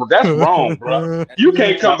 That's wrong, bro. You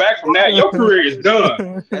can't come back from that. Your career is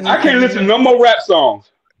done. I can't listen to no more rap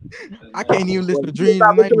songs. I can't even listen to You Dreams stop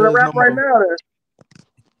and listening to Nightmares rap no right more. now, then.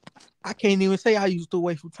 I can't even say I used to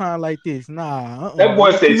waste time like this. Nah. That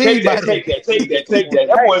boy What said, you mean take by that, take that, take that, take that.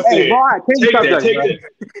 That Hey, boy hey, said, all right, change the take that, subject, take bro. that.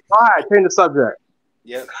 All right, change the subject.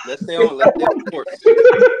 Yep. Let's stay on course.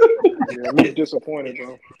 Yeah, I'm disappointed,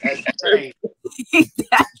 bro. That's crazy.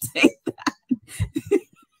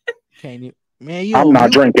 Can't even. Man, you I'm on not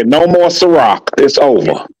mute. drinking no more Ciroc. It's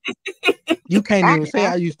over. You can't even say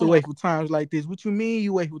I Gotcha. used to wait for times like this. What you mean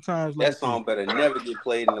you wait for times like That song better never get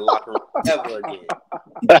played in the locker room ever again.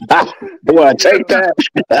 Boy, take that.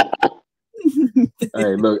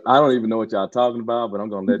 Hey, look, I don't even know what y'all talking about, but I'm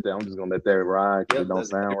just gonna let that ride because Yep, it don't let's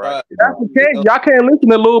sound ride. right. That's okay. Y'all can't listen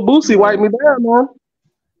to Lil Boosie wipe me down, man.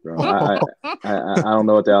 Bro, I don't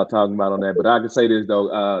know what y'all talking about on that, but I can say this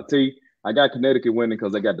though. T, I got Connecticut winning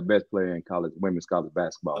because they got the best player in women's college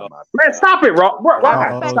basketball. In my opinion. Man, stop it, Rob. I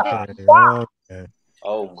Why? respect Stop. it. Okay.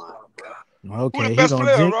 Oh my God. Okay. Who the He best gonna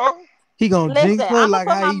player, jinx. bro? He gonna jinx Listen, her I'm gonna like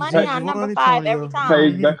put how my he money jinxed on number Ron 5 every Antonio.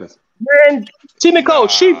 Paige time. Beckers. Man, T. Nicole,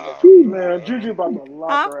 Nah. Man, Juju about to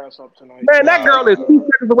lock Huh? her ass up tonight. man, that girl is 2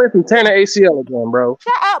 seconds away from tearing her ACL again, bro.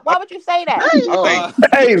 Shut up. Why would you say that? Oh,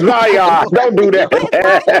 Hey, Hey, Zion, don't do What is wrong with that.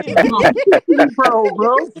 you?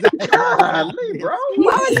 bro. golly, bro.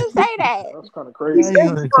 Why would you say that? That's kind of crazy.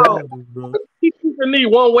 Bro, he keeps her knee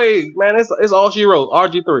one way, man. It's all she wrote.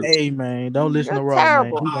 RG3. Hey man, don't listen You're to Raw,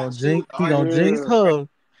 man. terrible. He gonna jinx Yeah. her.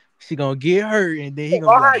 She gonna get hurt, and then he All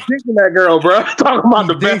gonna be right, like, jinxing that girl, bro. Talking about he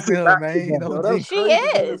the best. jinxing her, man. He Yo, don't that's jinx. She crazy for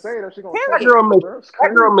you to is. say that. She gonna That take girl it, missed. bro. That's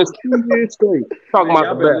That girl crazy. missed 2 years straight. Talking Man, about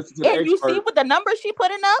y'all the better best. listen to the And you see expert. what the numbers she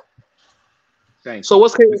putting up? Thank So you.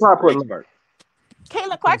 what's Caitlin Listen Clark to the putting? expert.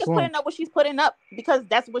 Caitlin Clark is That's putting up what she's putting up because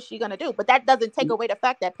that's what she's gonna do. But that doesn't take away the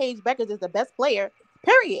fact that Paige Beckers is the best player.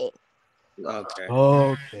 Period. Okay.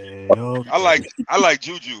 Okay. I like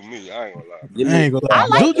Juju. Me, I ain't gonna lie. Give I me. ain't gonna I lie.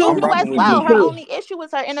 like Juju, I'm Juju as rocking with well. Her Juju. only issue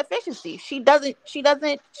is her inefficiency. She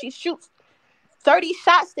shoots 30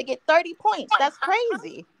 shots to get 30 points. That's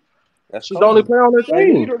crazy. That's She's the only player on her Hey,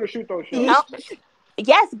 you need team. her to shoot those shots.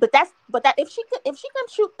 Yes, but that if she can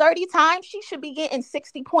shoot 30 times, she should be getting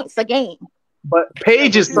 60 points a game. But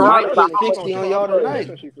Paige is She might surrounded by put 60 on y'all tonight.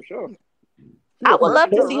 For sure. I would Yeah, love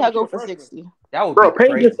she to a see rookie. her She go a for freshman. 60. That would bro. be Paige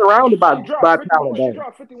is crazy. surrounded by She dropped 51. talent. She Bro.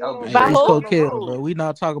 dropped 51 That would on be Hey, crazy. it's on okay, the bro. road. We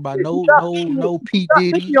not talking about She no P shot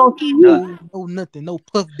Diddy, 50 on 2 years. no nothing, no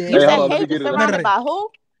Puff You Hey, Daddy, hold said on. Let me Paige is get it. none of surrounded that. by who?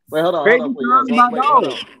 Wait, hold on. Paige Hold on. is For you. surrounded by Wait, hold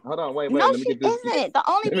dogs. on. Hold on. Wait. No, Let me she get this. isn't. The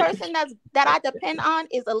only person that I depend on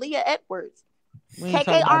is Aaliyah Edwards. We ain't KK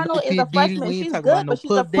talking about no Arnold is P a Diddy. freshman. We ain't She's talking about good, no but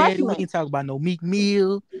she's a Puff Daddy. We freshman. ain't talking about no Meek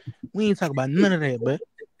Mill. We ain't talking about none of that, but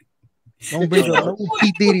don't bring up no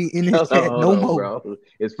P Diddy in this chat Hold no on, more. bro.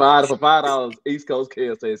 It's $5 East Coast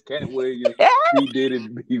Kale says Cat Williams. He did it.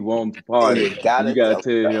 He wants to And party. you gotta You gotta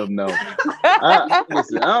tell tell him no.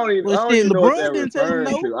 Listen. I Well, don't shit, even know what LeBron that's didn't tell him referring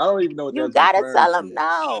no. to. I don't even know what You that's gotta referring tell to. them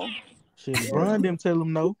no. Shit, LeBron didn't tell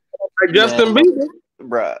him no. Like Justin man, Bieber.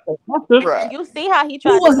 bruh. You see how he Who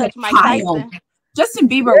tried to was a touch Mike child? Tyson? Justin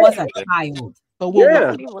Bieber was a child. So what Yeah.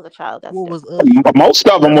 Justin Bieber was a child. That's what was different. Usher? Most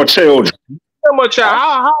of them were children. How much?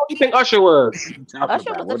 How old do you think Usher was?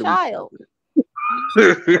 Usher was a child.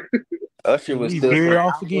 Usher was We still veer some.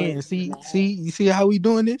 off again. See, you see how we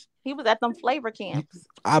doing this? He was at them flavor camps.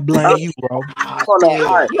 I blame you, bro. Oh, no,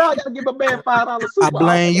 all right. Y'all gotta give a man $5 I super.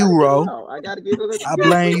 blame you, bro. I gotta get it. I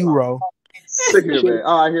blame you, bro. Look here, man.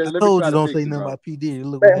 All right, here. I Let me told try you to don't fix say it, nothing bro. about P Diddy.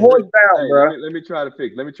 Look Man, what horse happened. down, Hey, bro. let me try to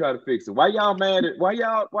fix. Let me try to fix it. Why y'all mad at? Why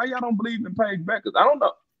y'all don't believe in Paige Beckers? I don't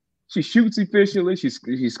know. She shoots efficiently. She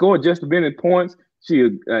scored just a bit of points. She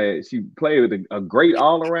played with a great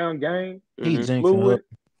all around game. He Mhm. jinxing Fluid. her.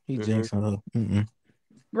 He jinxing her. Mm-mm.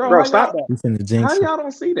 Bro, Bro, how stop y'all that. He finna how jinx her. y'all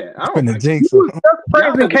don't see that? I He don't. finna jinx You her. was just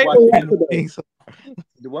praising Y'all Caitlyn watch Finna yesterday. jinx her.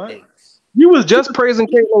 the what? You was just praising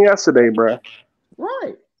Caitlyn yesterday, bro.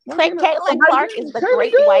 Right. Why can't I? Caitlin Clark is the Taylor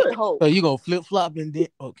great white good. hope. So you gonna flip flop and then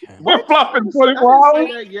okay. We're What? flopping I 24 didn't say hours.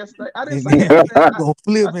 that yesterday. I didn't And say then that. you gonna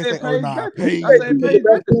flip I and said say, "Oh Paige nah, Beckers. You I Paige said said you did were the Paige it."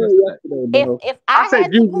 best Beckers player yesterday. yesterday, bro. If I I said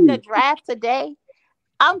had to pick a Juju. draft today,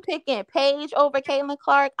 I'm picking Paige over Caitlin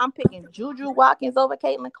Clark. I'm picking Juju Watkins over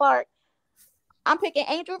Caitlin Clark. I'm picking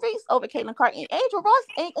Angel Reese over Caitlin Clark. And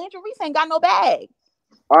Angel Reese ain't got no bag.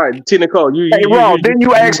 All right, T. Nicole, Hey, Ron, didn't you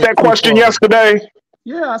You ask went that too question far. yesterday?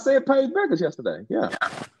 Yeah, I said Paige Beckers yesterday. Yeah.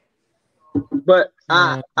 But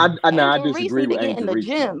Man, I Angel Reese disagree need to with get in Angel the Reese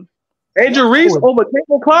though. gym. Angel Reese Boy, over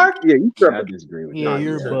Caitlyn Clark? Yeah, you Yeah, I tripping. disagree with yeah, that.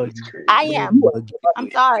 you're Yeah, bugging. that's crazy. I You're am. bugging.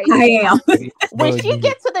 I'm sorry. I am. When she Bugging.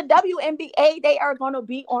 gets to the WNBA, they are going to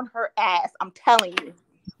be on her ass. I'm telling you.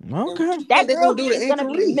 And what Okay. you That think they girl gonna do to is going to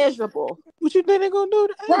Angel be Reese? miserable. What you think they gonna do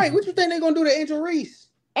to Right. Angel? What you think they gonna do to Angel Reese?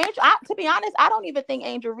 To be honest, I don't even think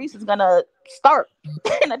Angel Reese is going to start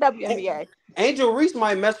in the WNBA. Angel Reese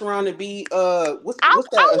might mess around and be what's I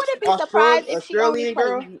that wouldn't be surprised if she only Australian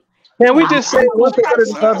girl? plays. Can we I just say think once they she go to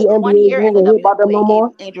has the been in 1 WNBA, you year ain't in the gonna hear about them no WNBA.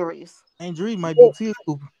 more? Angel Reese. Angel Reese might be Tia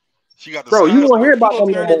Cooper. She got the Bro, you size, won't hear though. She about gonna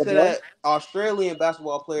them no turn more, into bro. that Australian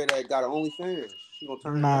basketball player that got an OnlyFans. She gonna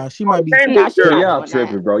turn into Nah, that. she might be. Same Nah, she's Bro, picture. not y'all doing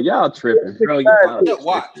tripping, that. bro. Y'all tripping, bro. Same Y'all picture.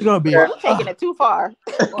 Watch. She gonna be. Yeah. You taking it too far.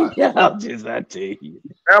 y'all just I tell you.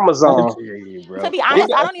 Amazon. To be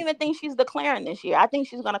honest, I don't even think she's declaring this year. I think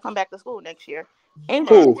she's gonna come back to school next year.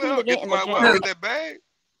 Angel Cool. needs to get in the Might gym. well get that bag.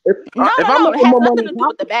 If No, I'm it making has more nothing money, to do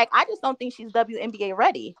with the bag. I just don't think she's WNBA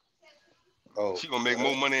ready. Oh, She gonna make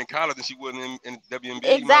more money in college than she would in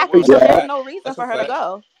WNBA. Exactly. So there's no reason for her to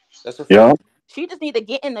go. That's a fact. Yeah. She just need to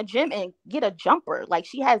get in the gym and get a jumper. Like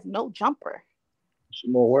she has no jumper.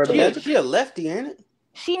 she's more worried about She a lefty, ain't it?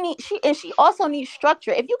 She also needs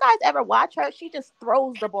structure. If you guys ever watch her, she just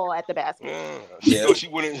throws the ball at the basket. Yeah. She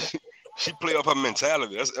wouldn't. She play up her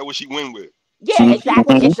mentality. That's what she win with. Yeah,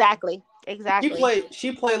 exactly.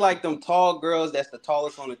 She play like them tall girls. That's the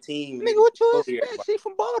tallest on the team. Nigga, what you expect? She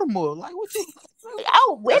from Baltimore. Like what you?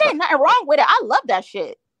 Oh, it ain't nothing wrong with it. I love that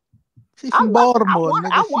shit. She from Baltimore, nigga.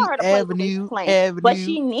 I want her to play the way she's playing, but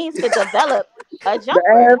she needs to develop a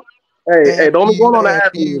jumper. Hey, don't be going on the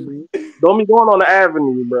avenue, bro. Don't be going on the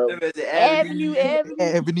avenue, bro. Avenue.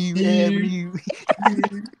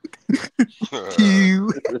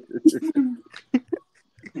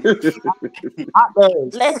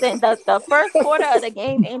 Listen, the first quarter of the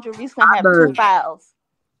game, Angel Reese gonna have 2 fouls.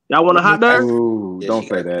 Y'all want a hot dog? Ooh, don't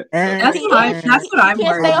say that. That's what I'm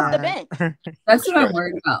worried Stay about. off the bench. That's what I'm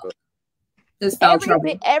worried about. This foul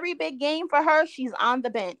trouble. Every big game for her, she's on the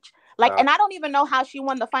bench. Like, and I don't even know how she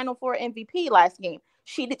won the Final Four MVP last game.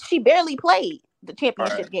 She barely played the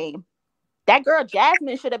championship game. That girl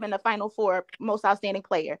Jasmine should have been the Final Four most outstanding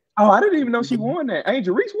player. Oh, I didn't even know she won that.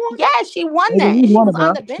 Angel Reese won. Yeah, she won that. She was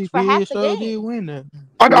on the bench for half the game. Did win that.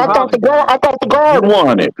 I thought the guard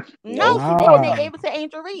won it. No, she didn't. They gave it to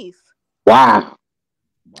Angel Reese. Wow.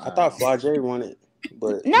 I thought Flajay won it,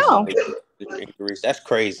 but no. That's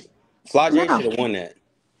crazy. Flajay should have won that.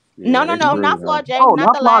 No, not Flajay. Oh,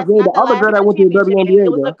 not the last. Flajay. The other girl that went to the WNBA.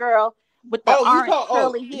 It was the girl with the orange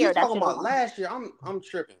curly hair. You talking about last year? I'm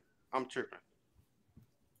tripping. You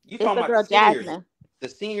it's talking the girl about the senior, Jasmine. The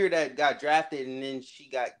senior that got drafted and then she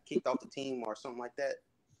got kicked off the team or something like that?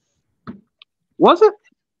 Was it?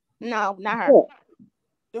 No, not her.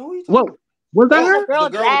 What? Was that her? The girl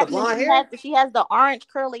with the blonde hair? She has the orange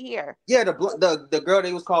curly hair. Yeah, the girl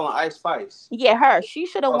they was calling Ice Spice. Yeah, her. She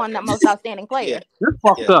should have won the most outstanding player. That's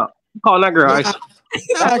fucked up. You calling that girl Ice? That's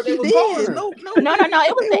what they was calling her. No.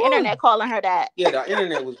 It was the internet calling her that. Yeah, the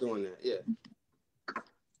internet was doing that. Yeah.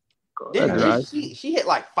 Then she hit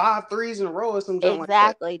like 5 threes in a row or something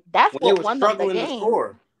exactly. Like that. That's when what won them the game.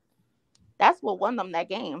 That's what won them that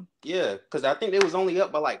game. Yeah, because I think they was only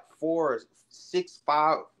up by like 4, 6,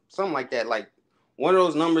 5, something like that. Like one of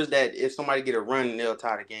those numbers that if somebody get a run, they'll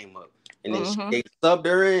tie the game up. And then they subbed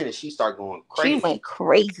her in, and she started going crazy. She went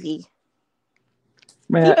crazy.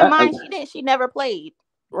 Man, keep in mind, she never played.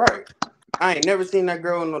 Right. I ain't never seen that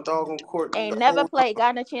girl in no doggone court. Ain't never played.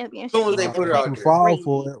 Got in a championship. As soon as they put her out Don't there. fall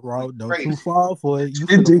for it, bro. Don't you fall for it. You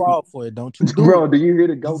finna fall for it. Don't you do Bro, it. do you hear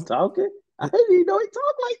the goat talking? I didn't even know he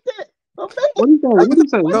talk like that. Okay. What do you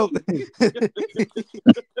say?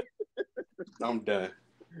 I'm done.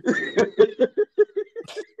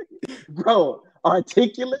 Bro,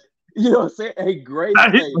 articulate. You know what I'm saying? Hey, great.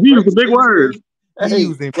 He used a big word. He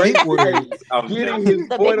using big words. Getting his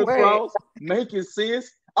point across, making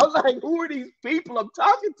sense. I was like, who are these people I'm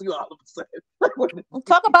talking to all of a sudden?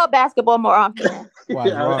 Talk about basketball more often.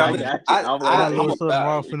 Wow, I little something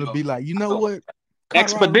off finna be like, you know what?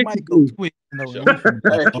 Expedition.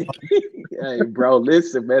 Hey, bro,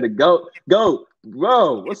 listen, man. Go,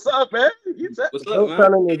 bro. What's up, man? What's up,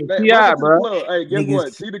 man? Yeah, bro. Hey, guess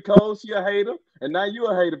what? See the code, she a hater, and now you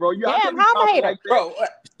a hater, bro. You damn, how I'm a hater, like bro.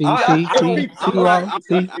 I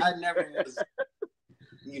never was,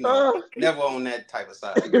 never on that type of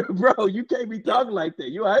side. Bro, you can't be talking like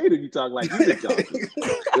that. You a hater. You talk like you talking.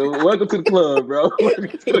 Welcome to the club, bro. Welcome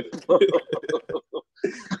to the club.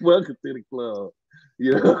 Welcome to the club.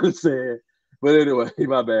 You know what I'm saying? But anyway,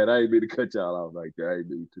 my bad. I ain't mean to cut y'all off like that. I ain't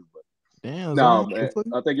mean to, but damn, no, man.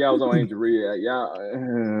 I think y'all was on Angel Reed.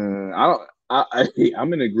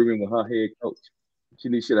 I'm in agreement with her head coach.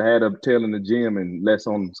 She should have had her tail in the gym and less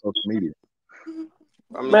on social media.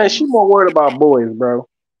 Man, she more worried about boys, bro.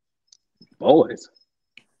 Boys.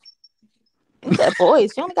 You said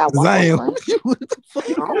boys. She only got one. I don't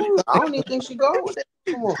even think she go with that.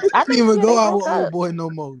 I didn't even go out with old boy no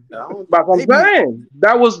more. But I'm saying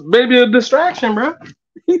that was maybe a distraction, bro.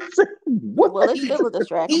 Well, it's still a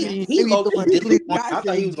distraction. He I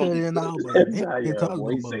thought he was going to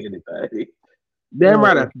say anything. Damn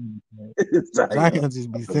right. Zion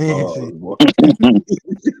just be saying shit.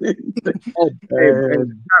 Hey,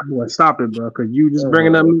 boy, stop it, bro, because you just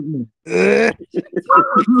bringing up.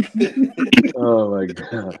 Oh my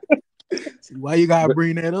god! Why you gotta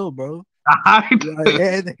bring that up, bro? I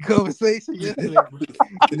had that conversation yesterday, bro.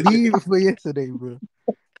 Leave it for yesterday, bro.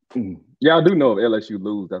 Yeah, I do know if LSU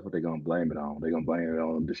lose, that's what they're gonna blame it on. They're gonna blame it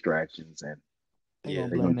on distractions, and They they're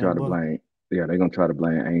gonna try to blame. Yeah, they're gonna try to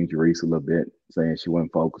blame Angel Reese a little bit, saying she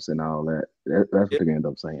wasn't focused and all that. That's what they're gonna end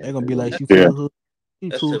up saying. They're gonna be like, That's "You true. too hood,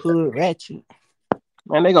 you too hood ratchet."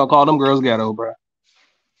 Man, they gonna call them girls ghetto, bro.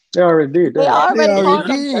 They already did They that. They already already called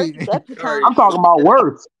them dirty did. debutantes. I'm talking about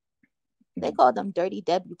words. They called them dirty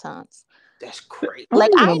debutantes. That's crazy. I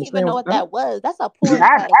Like don't I didn't even understand know what what that was. That's a porn I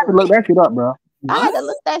had to category. look that shit up, bro. I had to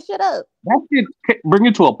look that shit up. That shit bring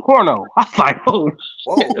you to a porno. I was like, oh,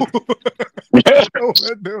 Whoa.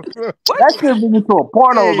 What the fuck? that shit bring you to a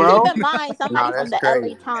porno, Hey. bro. Keep in mind, somebody Nah, from that's the LA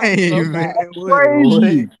crazy. Times Hey wrote man, that.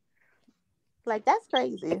 Crazy. Like that's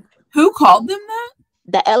crazy. Who called them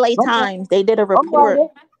that? The LA Times, they did a report.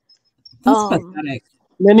 That's pathetic.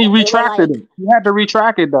 Then he And they were retracted like- it. He had to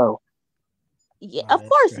retract it though. Yeah, Oh, of that's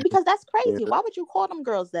course, crazy. because that's crazy. Why would you call them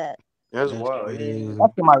girls that? That's That's wild. crazy.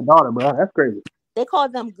 That's to my daughter, bro. That's crazy. They call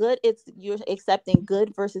them good. It's you're accepting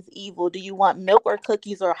good versus evil. Do you want milk or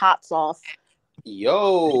cookies or hot sauce?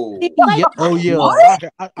 Yo. Like, Yeah. Oh yeah. What?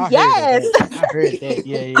 I Yes. heard that. I heard that.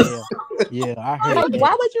 Yeah. I heard like, that.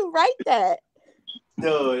 why would you write that?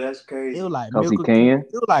 No, that's It crazy. was like Because he milk. can. It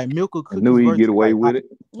was like milk or I cookies. knew he'd versus, get away like, with it.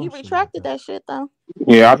 He some shit retracted like that shit though.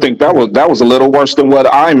 Yeah, I think that was a little worse than what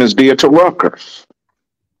Imans did to Rutgers.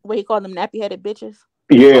 Where he called them nappy headed bitches.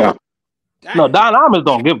 Yeah. No, Don Imus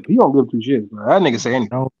don't give two shits, bro. That nigga say anything.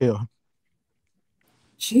 Don't feel.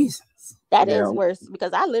 Jesus. That Yeah. is worse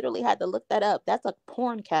because I literally had to look that up. That's a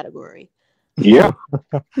porn category. Yeah.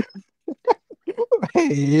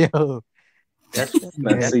 Hey yo. That's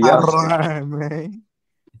Let's see, All y'all. right, man.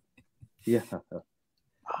 Yeah.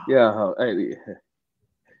 Hey,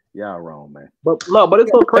 y'all wrong, man. But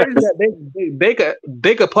it's so crazy that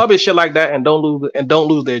they could publish shit like that and don't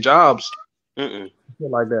lose their jobs. Mm-mm. Shit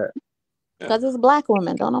like that. Because it's black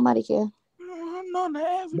women. Don't nobody care.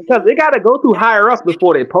 Because they gotta go through higher ups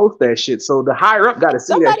before they post that shit. So the higher up gotta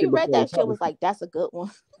see that Somebody shit. read before that they shit was publish like, that's a good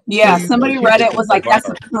one. Yeah, somebody read it was like, that's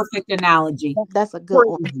a perfect analogy. That's a good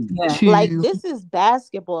one. Crazy. Yeah. Like, this is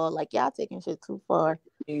basketball. Like, y'all taking shit too far.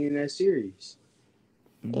 In that series.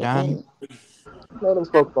 Donnie. No, them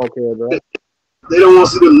folks don't care, bro. They don't want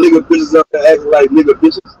to see the nigga bitches up there acting like nigga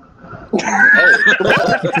bitches.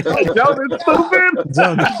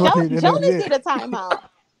 Jonas stupid. Jonas need a timeout.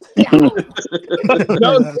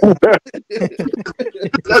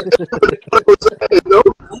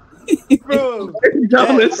 Bro,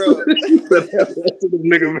 Jonas. bro.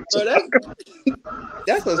 Nigga, Bro,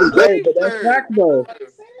 that's a but that's slave fact though.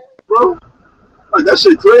 Bro, like that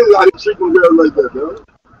shit crazy how they treat them girls like that, bro.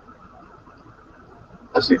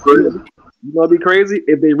 That shit crazy. You know, what'd be crazy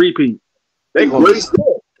if they repeat. They gonna Race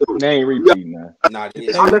They ain't repeating now. Nah, To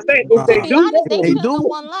be honest, they shouldn't have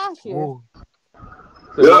won last year.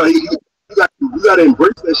 Yeah, you gotta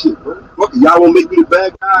embrace that shit, bro. Fuck it, y'all won't make me the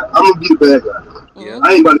bad guy. I'm gonna be the bad guy. Yeah.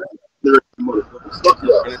 I ain't about to motherfuckers. Fuck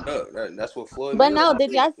y'all. That's what Floyd. But no,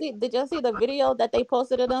 did y'all see the video that they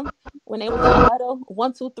posted of them when they was in the huddle?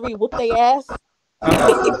 1, 2, 3, whoop they ass.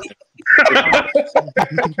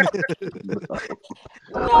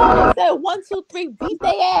 No, they said 1, 2, 3, beat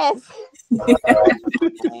they ass. What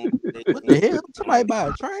the hell? Somebody buy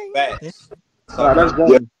a train? Facts. that's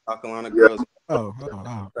good. South Carolina girls. Oh.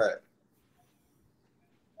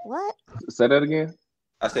 What? Say that again.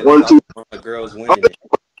 I said 1, 2. the girls winning.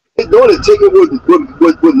 They doing it, taking what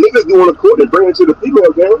niggas do on the court and bring it to the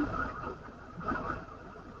female game.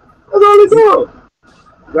 That's all they doing.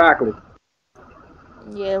 Exactly.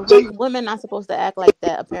 Yeah, women not supposed to act like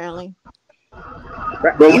that apparently.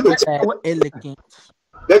 Bro, you can tell Elegant.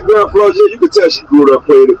 that girl Florida, you can tell she grew up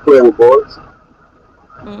playing with boys.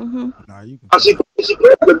 Mm-hmm. Nah, you can She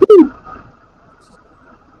played like a dude.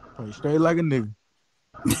 play straight like a nigga.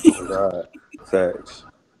 Right. Facts.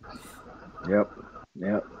 Yep.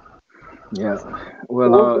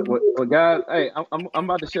 Well, guys, hey, I'm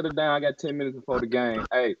about to shut it down. I got 10 minutes before the game.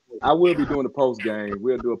 Hey, I will be doing the post game.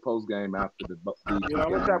 We'll do a post game after the Yeah,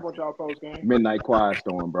 I'm gonna tap with y'all post game. Midnight Quiet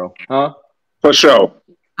Storm, bro. Huh? For sure.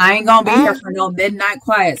 I ain't gonna be here for no midnight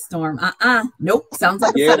quiet storm. Nope. Sounds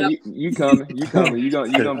like a Yeah, setup. you coming. You gonna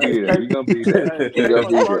be there. You gonna be there. You gonna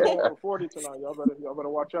be Clark there. going for 40 tonight. Y'all better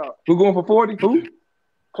watch out. Who going for 40? Who?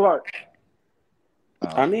 Clark.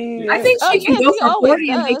 I mean, I think she can go she for always 40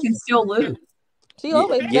 and they does. can still lose. She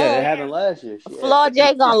always it does. happened last year. Shit. Flaw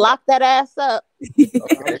J gonna lock that ass up.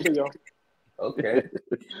 I'll see y'all. Okay.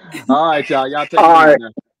 All right, y'all. Y'all take All it right. easy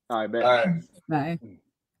now. All right, bet. All right. Bye.